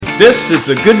This is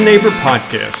the Good Neighbor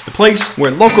Podcast, the place where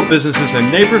local businesses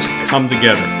and neighbors come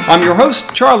together. I'm your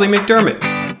host, Charlie McDermott.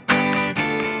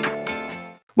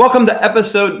 Welcome to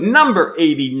episode number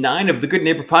 89 of the Good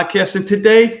Neighbor Podcast. And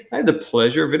today, I have the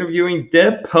pleasure of interviewing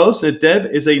Deb Post. Now,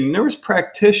 Deb is a nurse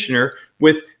practitioner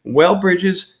with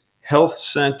Wellbridges Health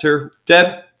Center.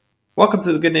 Deb, welcome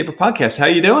to the Good Neighbor Podcast. How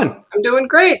you doing? I'm doing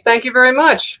great. Thank you very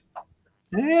much.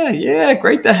 Yeah.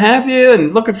 Great to have you,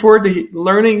 and looking forward to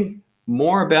learning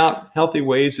more about healthy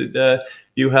ways that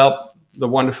you help the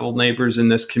wonderful neighbors in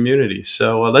this community.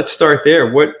 So let's start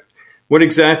there. What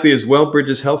exactly is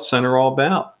Wellbridges Health Center all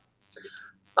about?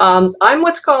 I'm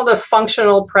what's called a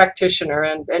functional practitioner,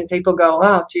 and people go,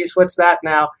 "Oh, geez, what's that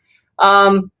now?"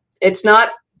 It's not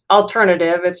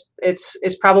alternative.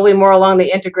 It's probably more along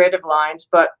the integrative lines.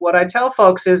 But what I tell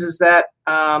folks is that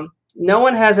no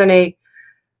one has any.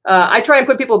 I try and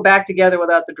put people back together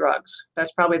without the drugs.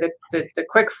 That's probably the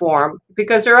quick form,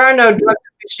 because there are no drug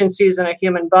deficiencies in a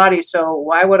human body. So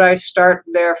why would I start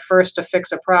there first to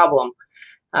fix a problem?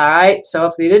 All right. So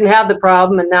if you didn't have the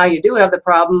problem and now you do have the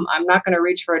problem, I'm not going to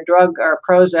reach for a drug or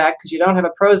a Prozac because you don't have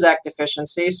a Prozac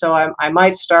deficiency. So I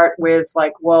might start with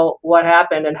like, well, what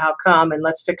happened and how come? And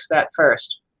let's fix that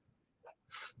first.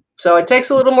 So it takes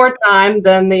a little more time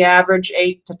than the average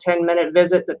 8 to 10 minute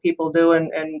visit that people do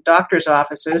in doctor's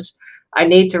offices. I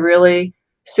need to really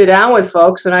sit down with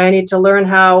folks, and I need to learn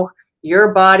how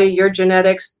your body, your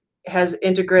genetics has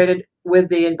integrated with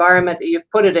the environment that you've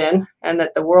put it in and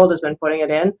that the world has been putting it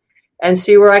in, and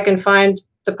see where I can find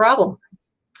the problem.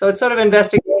 So it's sort of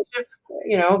investigative,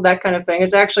 that kind of thing.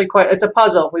 It's actually it's a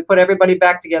puzzle. We put everybody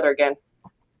back together again.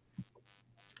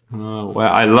 Oh, well,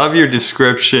 I love your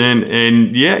description,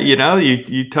 and yeah,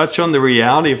 you touch on the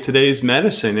reality of today's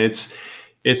medicine. It's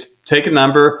take a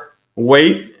number,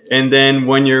 wait, and then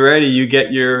when you're ready, you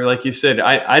get your, like you said,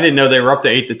 I didn't know they were up to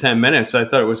 8 to 10 minutes. I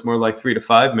thought it was more like 3 to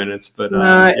 5 minutes, but in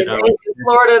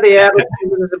Florida, the average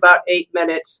is about 8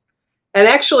 minutes. And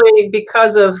actually,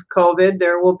 because of COVID,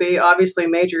 there will be obviously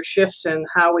major shifts in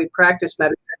how we practice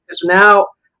medicine. Because now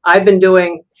I've been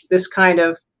doing this kind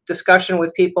of discussion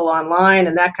with people online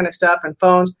and that kind of stuff and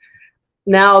phones.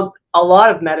 Now a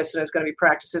lot of medicine is going to be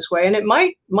practiced this way, and it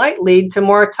might lead to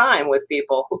more time with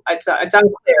people. It's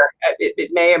unclear.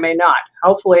 It may or may not.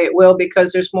 Hopefully it will,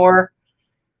 because there's more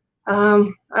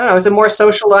it's a more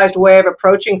socialized way of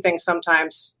approaching things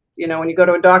sometimes. When you go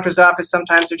to a doctor's office,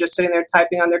 sometimes they're just sitting there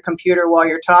typing on their computer while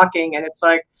you're talking, and it's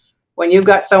like when you've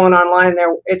got someone online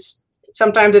there,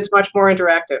 sometimes it's much more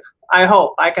interactive.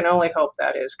 I can only hope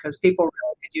that is, because people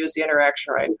really could use the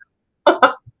interaction right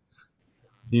now.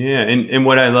 Yeah. And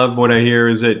what I hear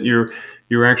is that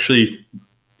you're actually,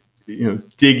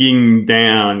 digging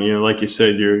down, like you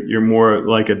said, you're more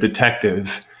like a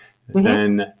detective,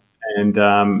 and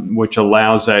which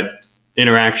allows that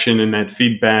interaction and that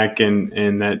feedback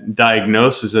and that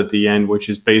diagnosis at the end, which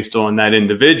is based on that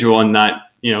individual and not,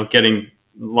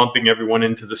 lumping everyone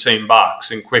into the same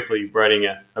box and quickly writing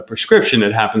a prescription.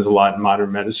 That happens a lot in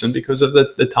modern medicine because of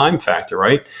the time factor,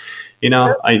 right?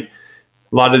 A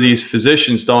lot of these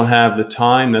physicians don't have the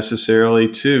time necessarily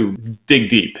to dig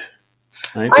deep,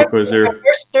 right? Because they're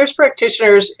nurse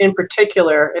practitioners in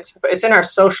particular. It's in our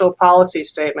social policy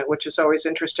statement, which is always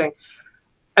interesting.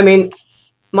 I mean,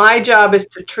 my job is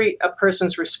to treat a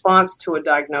person's response to a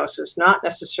diagnosis, not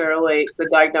necessarily the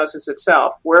diagnosis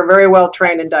itself. We're very well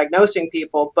trained in diagnosing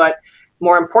people, but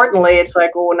more importantly, it's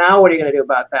like, well, now what are you going to do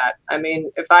about that? I mean,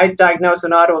 if I diagnose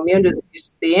an autoimmune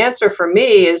disease, the answer for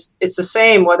me is it's the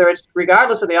same, whether it's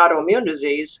regardless of the autoimmune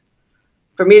disease,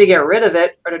 for me to get rid of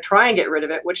it or to try and get rid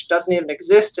of it, which doesn't even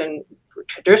exist in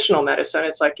traditional medicine.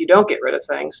 It's like you don't get rid of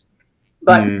things.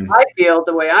 But I feel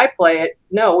the way I play it,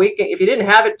 no, we can, if you didn't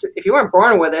have it, if you weren't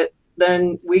born with it,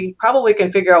 then we probably can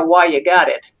figure out why you got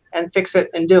it and fix it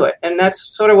and do it. And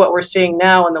that's sort of what we're seeing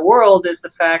now in the world, is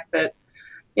the fact that,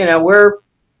 we're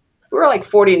like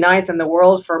 49th in the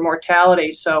world for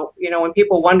mortality. So, when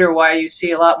people wonder why you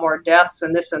see a lot more deaths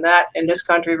and this and that in this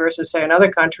country versus say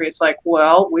another country, it's like,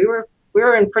 well, we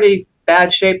were in pretty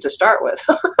bad shape to start with.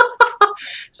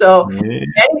 So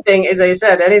anything, as I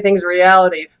said, anything's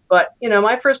reality. But,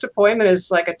 my first appointment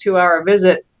is like a 2-hour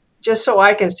visit, just so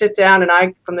I can sit down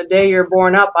and from the day you're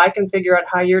born up, I can figure out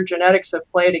how your genetics have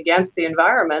played against the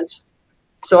environment.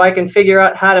 So I can figure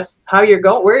out where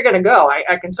you're going to go.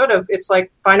 I can it's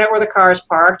like find out where the car is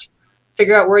parked,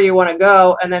 figure out where you want to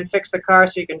go, and then fix the car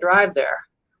so you can drive there.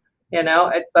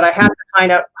 But I have to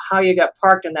find out how you got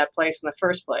parked in that place in the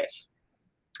first place.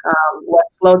 What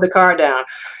slowed the car down,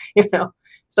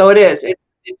 So it is.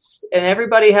 And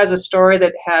everybody has a story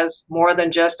that has more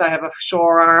than just I have a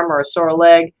sore arm or a sore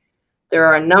leg. There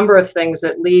are a number of things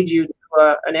that lead you to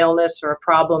an illness or a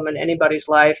problem in anybody's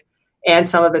life, and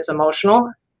some of it's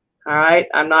emotional. All right.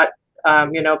 I'm not,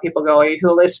 people go, are you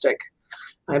holistic?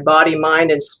 My body,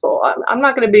 mind, and soul. I'm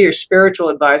not going to be your spiritual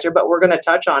advisor, but we're going to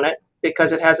touch on it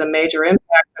because it has a major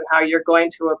impact on how you're going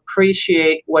to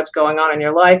appreciate what's going on in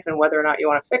your life and whether or not you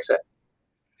want to fix it.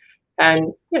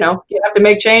 And, you have to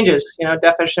make changes.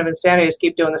 Definition of insanity is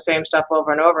keep doing the same stuff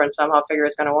over and over and somehow figure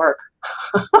it's going to work.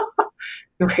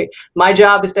 My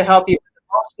job is to help you with the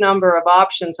most number of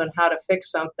options on how to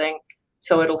fix something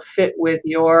so it'll fit with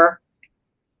your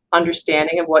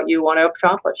understanding of what you want to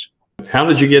accomplish. How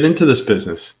did you get into this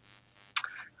business?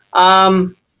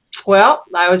 Well,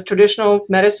 I was traditional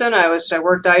medicine. I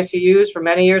worked ICUs for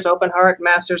many years, open heart,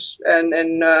 Masters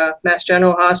and Mass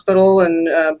General Hospital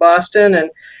in Boston.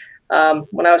 And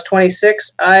when I was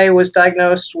 26, I was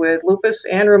diagnosed with lupus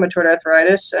and rheumatoid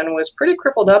arthritis and was pretty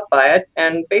crippled up by it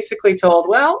and basically told,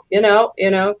 well,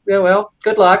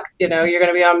 good luck. You're going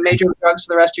to be on major drugs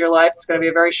for the rest of your life. It's going to be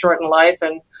a very shortened life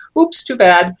and oops, too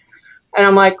bad. And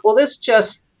I'm like, well,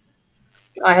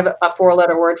 I have a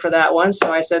 4-letter word for that one.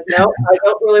 So I said, no, I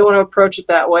don't really want to approach it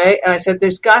that way. And I said,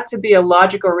 there's got to be a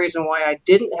logical reason why I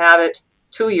didn't have it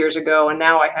 2 years ago and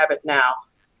now I have it now.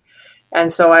 And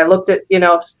so I looked at,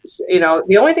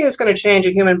 the only thing that's going to change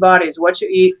a human body is what you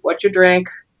eat, what you drink,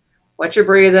 what you're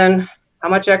breathing, how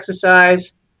much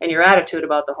exercise, and your attitude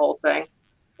about the whole thing,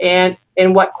 and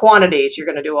in what quantities you're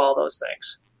going to do all those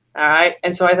things. All right.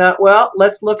 And so I thought, well,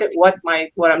 let's look at what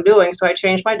I'm doing. So I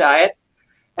changed my diet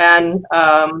and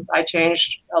I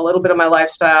changed a little bit of my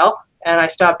lifestyle and I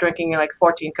stopped drinking like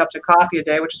 14 cups of coffee a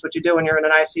day, which is what you do when you're in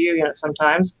an ICU unit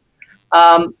sometimes.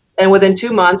 And within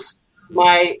 2 months,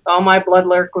 all my blood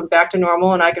work went back to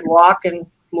normal and I could walk and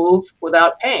move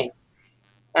without pain.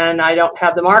 And I don't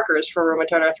have the markers for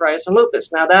rheumatoid arthritis and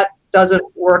lupus. Now that doesn't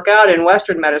work out in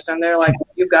Western medicine. They're like,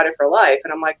 you've got it for life.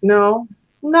 And I'm like, no,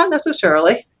 not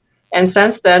necessarily. And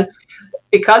since then,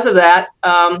 because of that,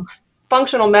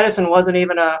 functional medicine wasn't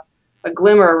even a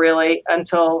glimmer really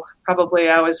until probably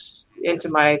I was into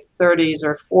my 30s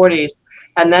or 40s.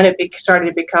 And then it started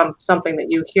to become something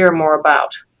that you hear more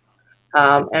about.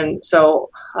 And so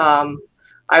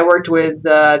I worked with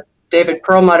David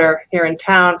Perlmutter here in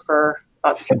town for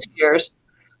about 6 years.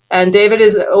 And David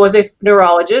was a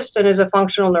neurologist and is a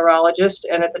functional neurologist.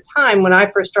 And at the time when I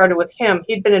first started with him,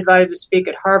 he'd been invited to speak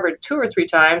at Harvard 2 or 3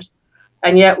 times.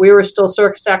 And yet we were still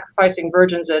sacrificing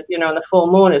virgins at, in the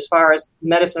full moon as far as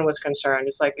medicine was concerned.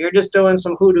 It's like, you're just doing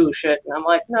some hoodoo shit. And I'm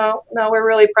like, no, we're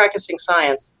really practicing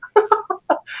science.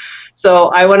 So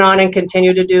I went on and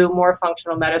continued to do more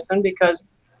functional medicine because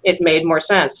it made more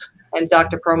sense. And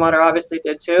Dr. Perlmutter obviously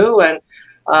did too.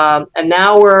 And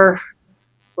now we're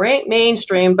ain't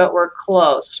mainstream, but we're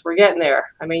close. We're getting there.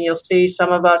 I mean, you'll see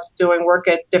some of us doing work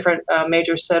at different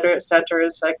major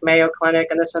centers like Mayo Clinic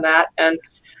and this and that. And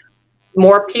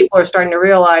more people are starting to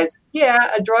realize,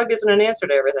 a drug isn't an answer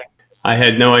to everything. I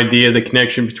had no idea the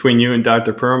connection between you and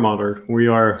Dr. Perlmutter. We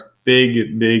are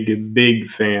big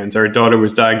fans. Our daughter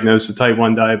was diagnosed with type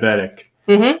 1 diabetic.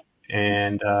 Mm-hmm.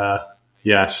 And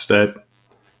yes, that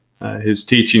his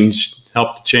teachings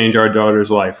helped to change our daughter's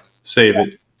life, save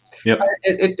it. Yep.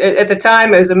 At the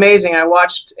time, it was amazing. I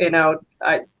watched,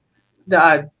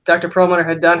 Dr. Perlmutter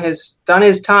had done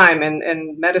his time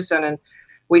in medicine, and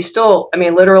we still,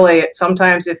 literally,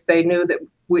 sometimes if they knew that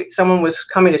someone was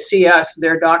coming to see us,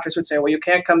 their doctors would say, "Well, you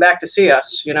can't come back to see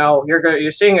us.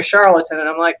 You're seeing a charlatan." And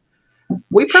I'm like,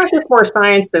 we practice more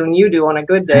science than you do on a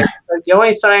good day, because the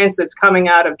only science that's coming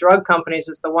out of drug companies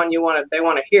is the one they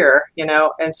want to hear.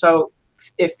 And so,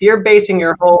 if you're basing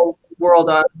your whole world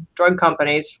on drug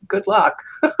companies, good luck.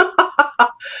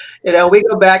 We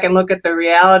go back and look at the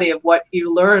reality of what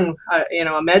you learn,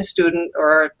 a med student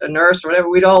or a nurse or whatever,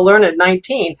 we'd all learn at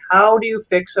 19. How do you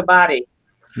fix a body?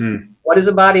 What is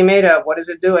a body made of? What does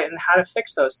it do? And how to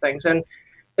fix those things. And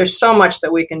there's so much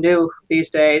that we can do these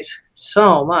days,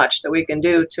 so much that we can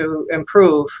do to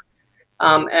improve.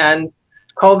 And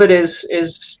COVID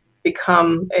is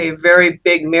become a very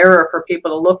big mirror for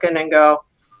people to look in and go,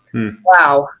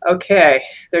 wow, okay,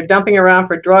 they're dumping around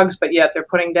for drugs, but yet they're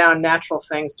putting down natural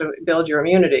things to build your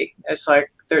immunity. It's like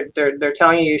they're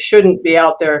telling you shouldn't be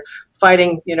out there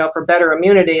fighting, for better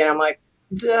immunity. And I'm like,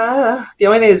 duh. The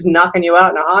only thing that's knocking you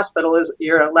out in a hospital is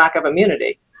your lack of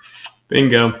immunity.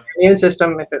 Bingo. Your immune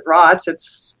system, if it rots,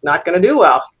 it's not going to do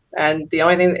well. And the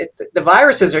only thing, the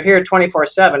viruses are here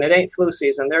 24/7. It ain't flu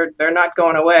season. They're not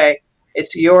going away.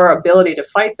 It's your ability to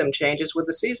fight them changes with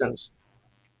the seasons.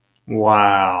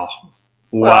 Wow.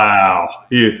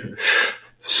 You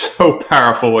so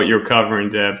powerful what you're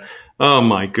covering, Deb. Oh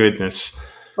my goodness.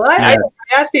 Well, I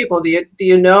ask people, do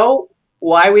you know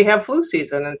why we have flu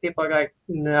season. And people are like,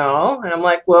 no. And I'm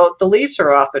like, well, the leaves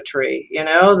are off the tree.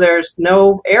 There's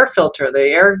no air filter. The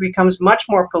air becomes much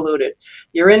more polluted.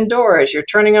 You're indoors. You're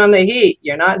turning on the heat.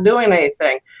 You're not doing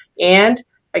anything. And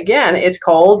again, it's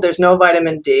cold. There's no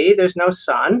vitamin D. There's no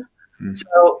sun.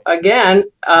 So again,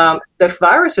 the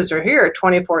viruses are here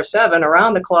 24/7,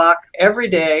 around the clock, every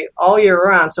day, all year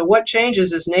round. So what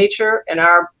changes is nature, and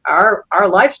our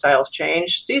lifestyles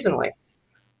change seasonally.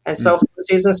 And so the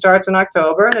season starts in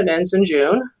October and it ends in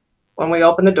June. When we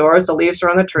open the doors, the leaves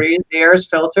are on the trees, the air is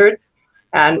filtered,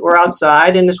 and we're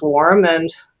outside and it's warm, and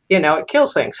it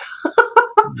kills things.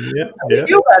 We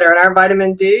feel better, and our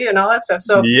vitamin D and all that stuff.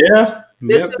 So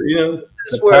this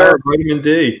is where vitamin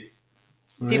D.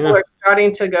 People are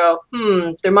starting to go,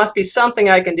 there must be something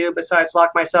I can do besides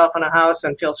lock myself in a house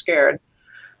and feel scared.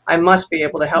 I must be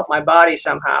able to help my body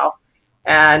somehow.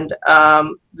 And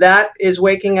that is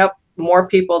waking up more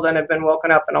people than have been woken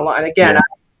up in a long. And again,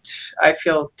 I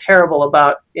feel terrible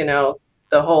about, the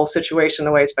whole situation,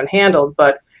 the way it's been handled.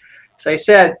 But as I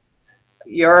said,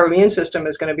 your immune system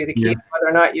is going to be the key to whether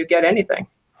or not you get anything.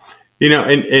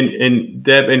 And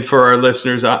Deb, and for our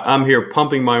listeners, I'm here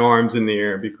pumping my arms in the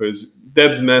air because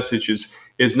Deb's message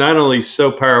is not only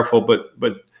so powerful,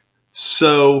 but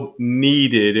so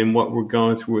needed in what we're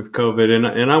going through with COVID.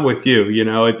 And I'm with you.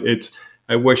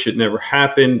 I wish it never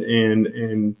happened,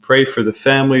 and pray for the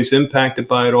families impacted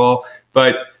by it all.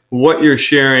 But what you're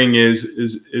sharing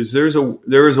is there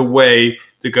is a way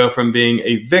to go from being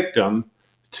a victim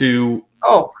to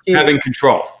having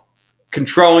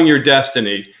controlling your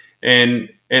destiny. And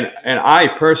I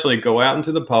personally go out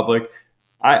into the public.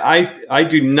 I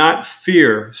do not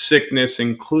fear sickness,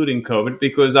 including COVID,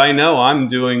 because I know I'm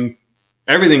doing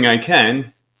everything I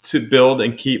can to build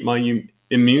and keep my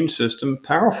immune system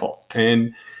powerful.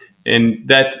 And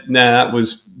that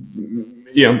was,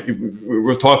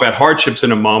 we'll talk about hardships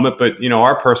in a moment, but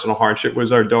our personal hardship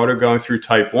was our daughter going through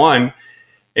type 1,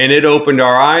 and it opened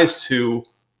our eyes to,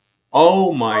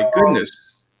 oh my goodness.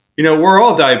 We're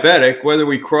all diabetic, whether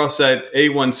we cross that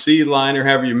A1C line or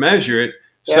however you measure it.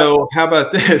 So how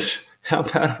about this? How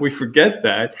about if we forget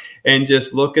that and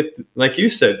just look at, like you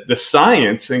said, the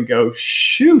science and go,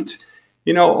 shoot,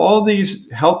 all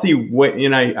these healthy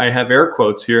I have air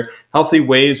quotes here, healthy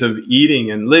ways of eating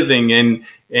and living.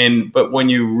 But when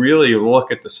you really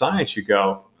look at the science, you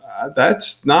go,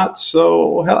 that's not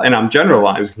so healthy. And I'm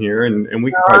generalizing here, and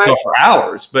we can probably talk for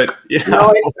hours, but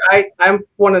I'm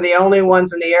one of the only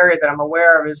ones in the area that I'm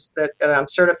aware of is that I'm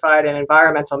certified in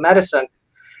environmental medicine.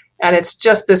 And it's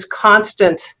just this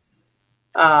constant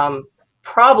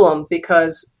problem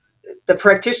because the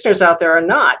practitioners out there are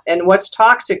not. And what's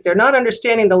toxic, they're not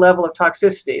understanding the level of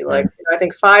toxicity. Like, I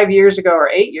think 5 years ago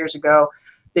or 8 years ago,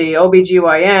 the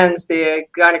OBGYNs, the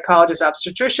gynecologists,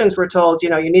 obstetricians were told, you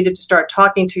needed to start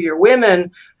talking to your women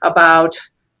about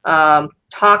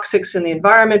toxics in the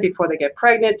environment before they get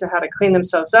pregnant, to how to clean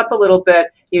themselves up a little bit.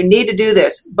 You need to do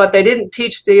this. But they didn't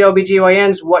teach the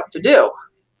OBGYNs what to do.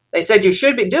 They said you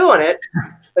should be doing it,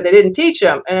 but they didn't teach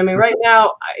them. And I mean, right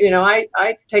now,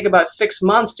 I take about 6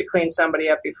 months to clean somebody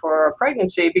up before a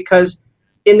pregnancy, because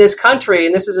in this country,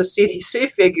 and this is a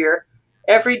CDC figure,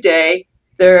 every day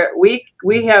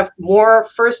we have more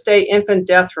first-day infant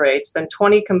death rates than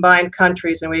 20 combined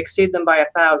countries, and we exceed them by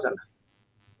 1,000.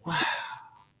 Wow.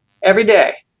 Every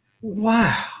day.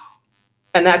 Wow.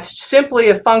 And that's simply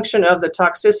a function of the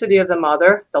toxicity of the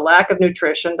mother, the lack of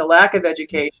nutrition, the lack of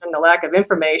education, the lack of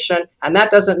information. And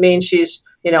that doesn't mean she's,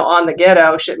 on the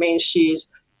ghetto. It means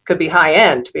she's could be high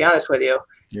end, to be honest with you.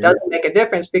 It doesn't make a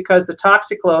difference, because the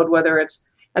toxic load, whether it's,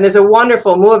 and there's a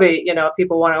wonderful movie,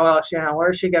 people want to,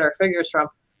 where does she get her figures from?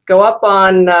 Go up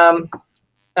on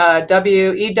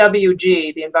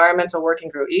EWG, the Environmental Working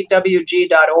Group,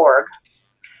 EWG.org,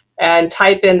 and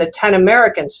type in the 10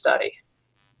 Americans study.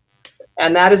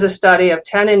 And that is a study of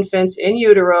 10 infants in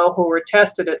utero who were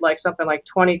tested at something like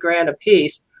 20 grand a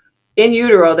piece. In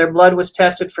utero, their blood was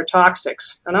tested for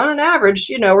toxics. And on an average,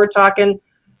 we're talking,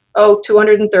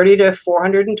 230 to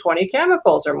 420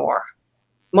 chemicals or more,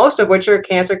 most of which are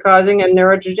cancer-causing and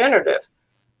neurodegenerative.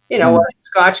 Whether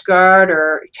Scotchgard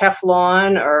or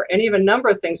Teflon or any of a number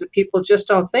of things that people just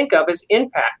don't think of as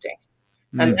impacting.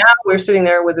 And now we're sitting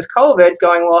there with this COVID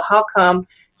going, well, how come?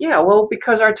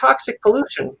 Because our toxic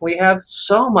pollution. We have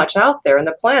so much out there in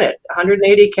the planet,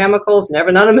 180 chemicals, none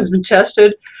of them has been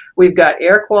tested. We've got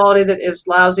air quality that is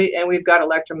lousy, and we've got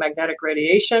electromagnetic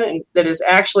radiation, and that is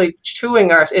actually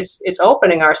it's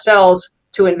opening our cells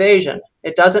to invasion.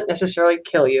 It doesn't necessarily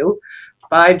kill you.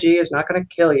 5G is not going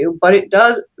to kill you, but it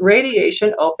does.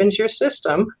 Radiation opens your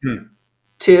system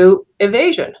to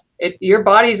evasion. Your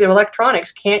body's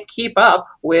electronics can't keep up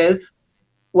with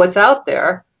what's out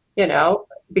there,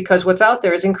 because what's out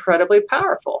there is incredibly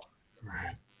powerful.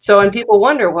 Right. So, and people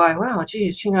wonder why, well,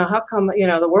 geez, how come,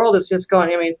 the world is just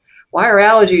going, I mean, why are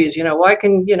allergies, why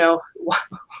can,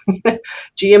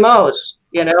 GMOs,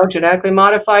 genetically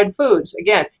modified foods.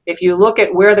 Again, if you look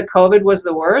at where the COVID was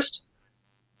the worst,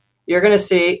 you're going to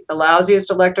see the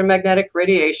lousiest electromagnetic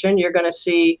radiation. You're going to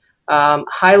see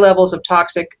high levels of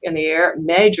toxic in the air,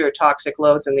 major toxic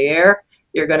loads in the air.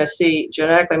 You're going to see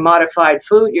genetically modified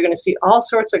food. You're going to see all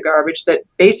sorts of garbage that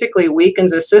basically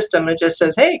weakens a system and just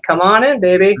says, hey, come on in,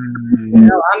 baby.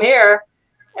 I'm here.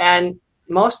 And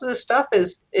most of the stuff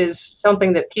is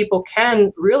something that people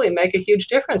can really make a huge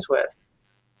difference with.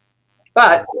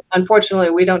 But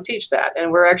unfortunately, we don't teach that.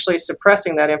 And we're actually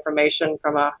suppressing that information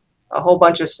from a whole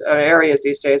bunch of areas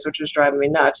these days, which is driving me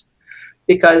nuts.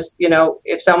 Because,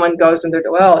 if someone goes and they're,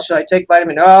 well, should I take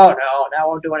vitamin? Oh, no, that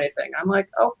won't do anything. I'm like,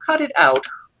 oh, cut it out.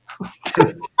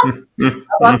 How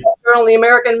about the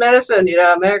American Medicine,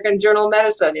 American Journal of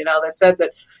Medicine, that said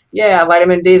that, yeah,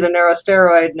 vitamin D is a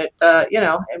neurosteroid, and it,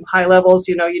 in high levels,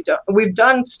 we've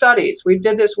done studies. We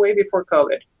did this way before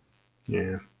COVID.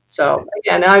 Yeah. So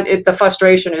again, the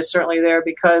frustration is certainly there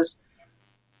because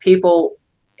people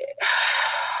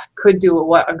could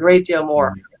do a great deal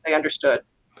more if they understood.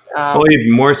 Well,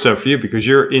 even more so for you because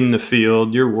you're in the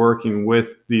field, you're working with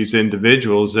these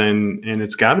individuals, and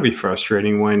it's got to be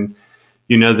frustrating when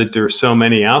you know that there are so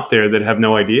many out there that have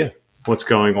no idea what's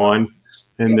going on,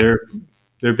 and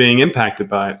they're being impacted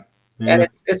by it. Yeah. And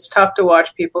it's tough to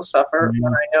watch people suffer.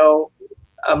 When I know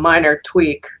a minor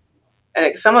tweak,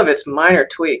 and some of it's minor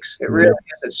tweaks. It really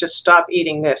is. It's just stop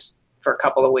eating this for a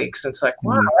couple of weeks. And it's like,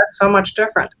 wow, that's so much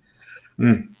different.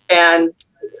 And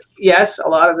yes, a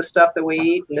lot of the stuff that we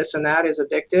eat and this and that is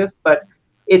addictive, but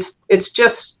it's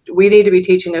just, we need to be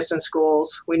teaching this in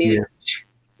schools. We need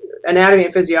anatomy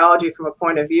and physiology from a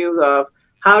point of view of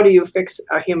how do you fix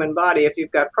a human body if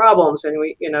you've got problems, and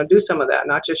we, do some of that,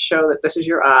 not just show that this is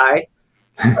your eye.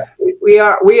 We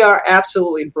are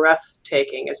absolutely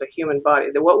breathtaking as a human body.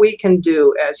 What we can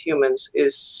do as humans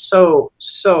is so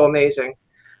amazing.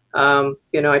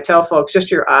 I tell folks, just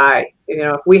your eye.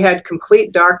 If we had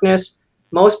complete darkness,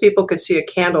 most people could see a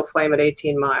candle flame at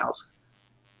 18 miles.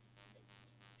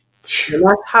 And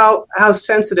that's how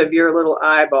sensitive your little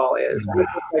eyeball is.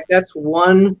 That's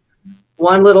one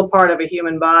little part of a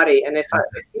human body. And if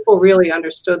people really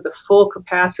understood the full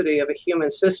capacity of a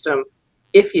human system,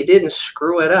 if you didn't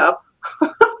screw it up,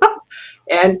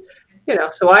 and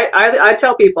so I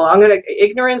tell people,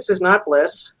 ignorance is not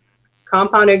bliss.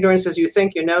 Compound ignorance is you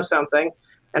think you know something,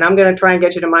 and I'm going to try and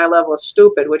get you to my level of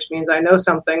stupid, which means I know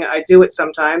something, I do it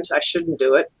sometimes, I shouldn't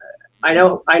do it. I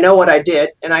know what I did,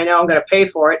 and I know I'm going to pay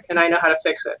for it, and I know how to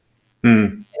fix it.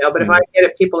 But if I get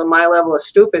at people in my level of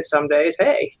stupid some days,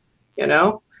 hey,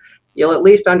 you'll at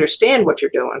least understand what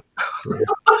you're doing.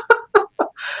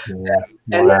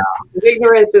 And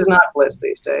ignorance is not bliss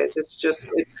these days. It's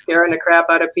scaring the crap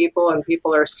out of people, and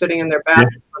people are sitting in their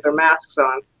baskets with their masks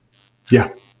on.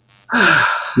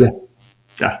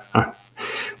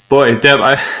 Boy, Deb,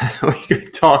 we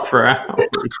could talk for hours.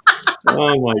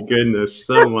 Oh my goodness,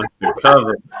 so much to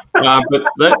cover. But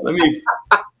let me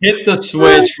hit the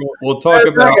switch. We'll talk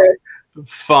about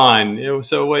fun.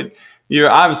 So you're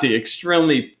obviously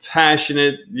extremely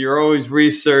passionate. You're always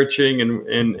researching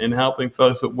and helping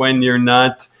folks. But when you're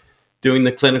not doing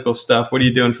the clinical stuff, what are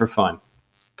you doing for fun?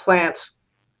 Plants.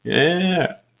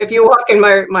 Yeah. If you walk in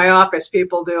my office,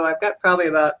 people do. I'm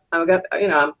probably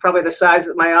the size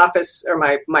of my office, or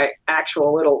my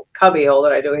actual little cubby hole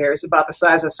that I do here is about the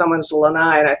size of someone's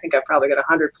lanai, and I think I've probably got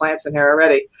 100 plants in here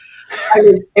already. I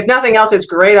mean, if nothing else, it's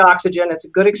great oxygen. It's a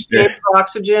good exchange of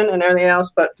oxygen and everything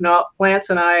else. But no, plants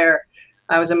and I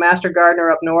was a master gardener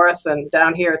up north, and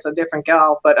down here it's a different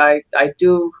gal. But I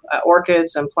do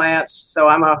orchids and plants, so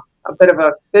I'm a bit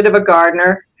of a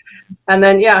gardener. And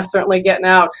then, certainly getting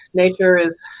out. Nature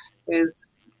is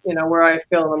where I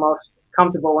feel the most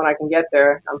comfortable when I can get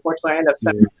there. Unfortunately, I end up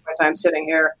spending my time sitting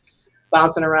here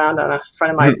bouncing around on the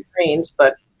front of my screens.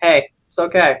 But hey, it's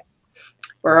okay.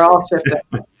 We're all shifting.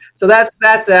 So that's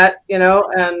that,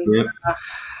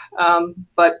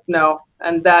 but no,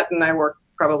 and I work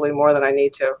probably more than I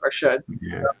need to or should.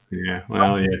 Yeah.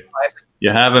 Well, you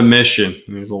have a mission.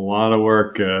 There's a lot of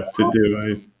work to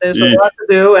do. There's a lot to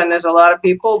do, and there's a lot of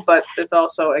people, but there's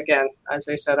also, again, as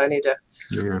I said, I need to.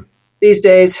 Yeah. These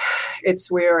days,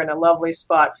 we're in a lovely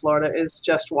spot. Florida is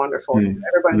just wonderful. So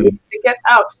everybody needs to get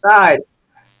outside.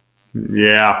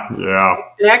 Yeah.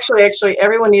 And actually,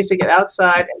 everyone needs to get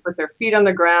outside and put their feet on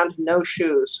the ground, no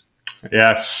shoes.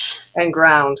 Yes. And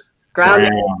ground.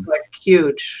 Grounding is like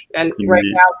huge. And right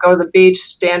now, go to the beach,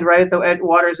 stand right at the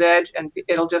water's edge, and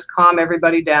it'll just calm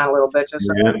everybody down a little bit. Just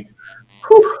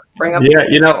bring up. Yeah,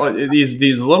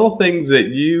 these little things that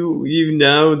you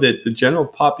know that the general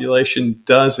population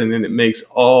doesn't, and it makes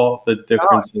all the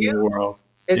difference in the world.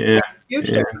 It's a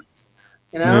huge difference.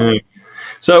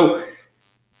 So,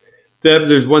 Deb,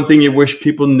 there's one thing you wish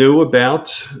people knew about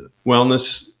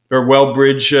wellness or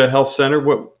Wellbridge Health Center.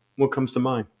 What comes to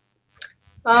mind?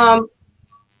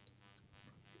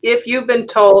 If you've been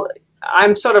told,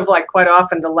 I'm sort of like quite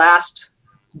often the last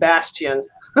bastion.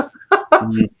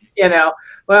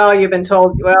 Well, you've been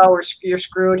told, well, you're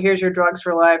screwed. Here's your drugs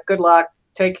for life. Good luck.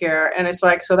 Take care. And it's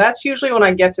like, so that's usually when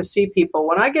I get to see people.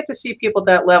 When I get to see people at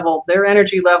that level, their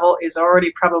energy level is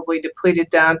already probably depleted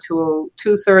down to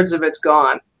 2/3 of it's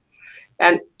gone.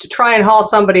 And to try and haul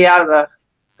somebody out of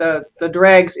the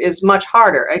dregs is much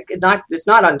harder. It's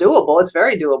not undoable. It's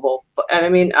very doable. And I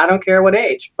mean, I don't care what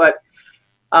age, but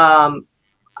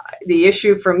the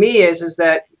issue for me is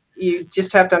that you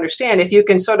just have to understand, if you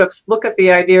can sort of look at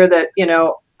the idea that,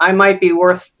 I might be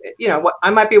worth, I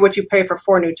might be what you pay for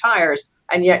 4 new tires,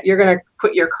 and yet you're going to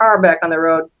put your car back on the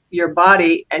road, your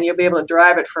body, and you'll be able to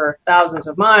drive it for thousands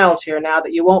of miles here now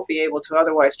that you won't be able to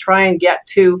otherwise. Try and get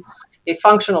to a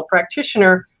functional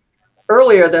practitioner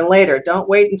earlier than later. Don't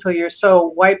wait until you're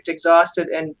so wiped, exhausted,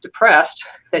 and depressed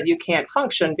that you can't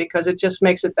function, because it just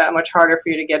makes it that much harder for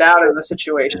you to get out of the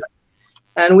situation.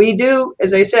 And we do,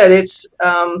 as I said,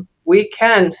 we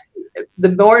can. The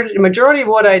majority of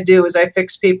what I do is I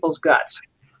fix people's guts.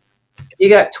 You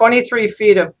got 23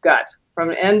 feet of gut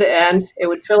from end to end. It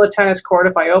would fill a tennis court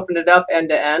if I opened it up end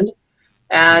to end.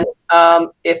 And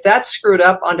if that's screwed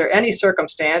up under any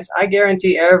circumstance, I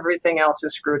guarantee everything else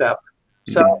is screwed up.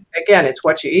 So again, it's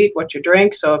what you eat, what you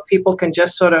drink. So if people can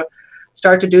just sort of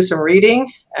start to do some reading,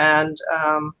 and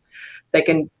they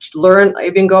can learn,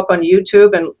 even go up on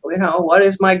YouTube and, what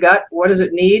is my gut? What does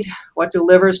it need? What do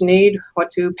livers need?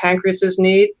 What do pancreases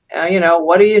need?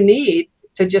 What do you need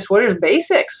what are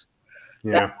basics?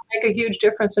 Yeah. That will make a huge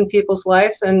difference in people's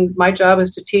lives. And my job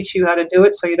is to teach you how to do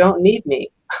it so you don't need me.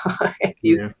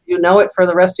 You know it for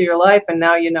the rest of your life, and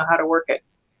now you know how to work it.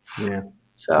 Yeah.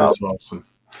 So that's awesome.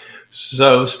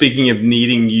 So speaking of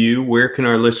needing you, where can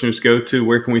our listeners go to?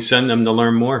 Where can we send them to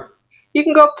learn more? You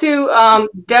can go up to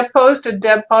DebPost at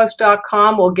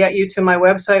debpost.com. Will get you to my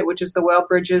website, which is the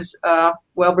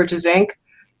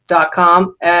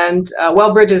Wellbridgesinc.com and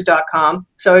Wellbridges.com.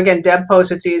 So again,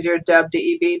 DebPost, it's easier. Deb,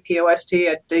 DEBPOST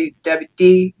at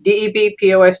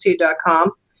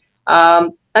DEBPOST.com.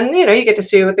 And, you get to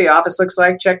see what the office looks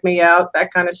like, check me out,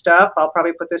 that kind of stuff. I'll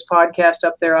probably put this podcast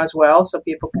up there as well so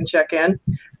people can check in.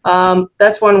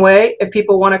 That's one way. If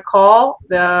people want to call,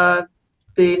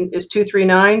 is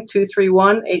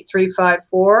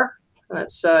 239-231-8354.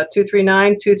 That's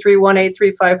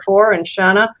 239-231-8354. And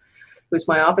Shana, who's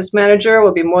my office manager,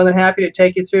 will be more than happy to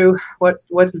take you through what's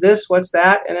this, what's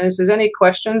that. And if there's any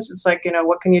questions, it's like,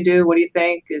 what can you do? What do you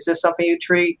think? Is this something you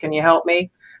treat? Can you help me?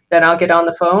 Then I'll get on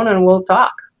the phone and we'll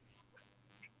talk.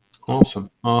 Awesome.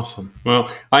 Well,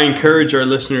 I encourage our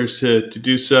listeners to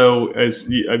do so, as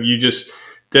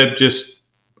Deb just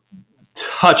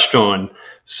touched on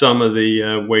some of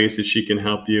the ways that she can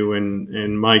help you.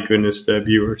 And my goodness, Deb,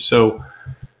 you are so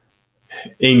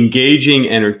engaging,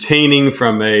 entertaining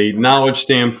from a knowledge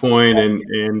standpoint.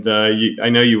 And I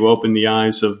know you opened the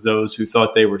eyes of those who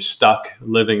thought they were stuck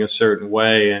living a certain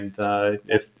way. And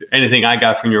if anything I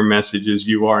got from your message is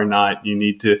you are not. You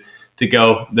need to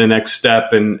go the next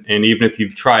step. And even if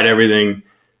you've tried everything,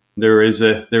 there is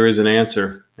an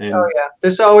answer. And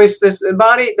there's always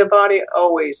the body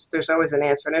always, there's always an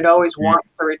answer, and it always wants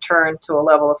to return to a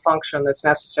level of function that's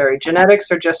necessary. Genetics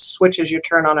are just switches you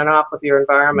turn on and off with your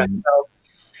environment. So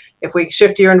if we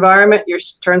shift your environment, you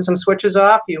turn some switches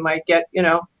off, you might get,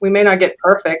 we may not get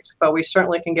perfect, but we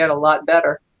certainly can get a lot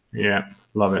better. Yeah.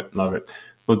 Love it.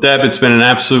 Well, Deb, it's been an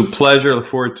absolute pleasure. I look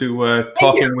forward to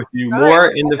talking with you more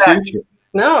in the future.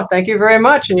 No, thank you very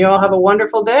much. And you all have a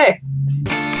wonderful day.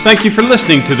 Thank you for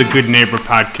listening to the Good Neighbor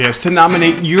Podcast. To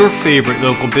nominate your favorite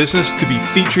local business to be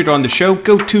featured on the show,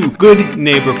 go to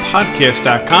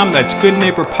goodneighborpodcast.com. That's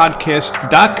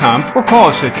goodneighborpodcast.com, or call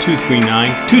us at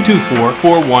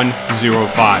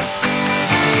 239-224-4105.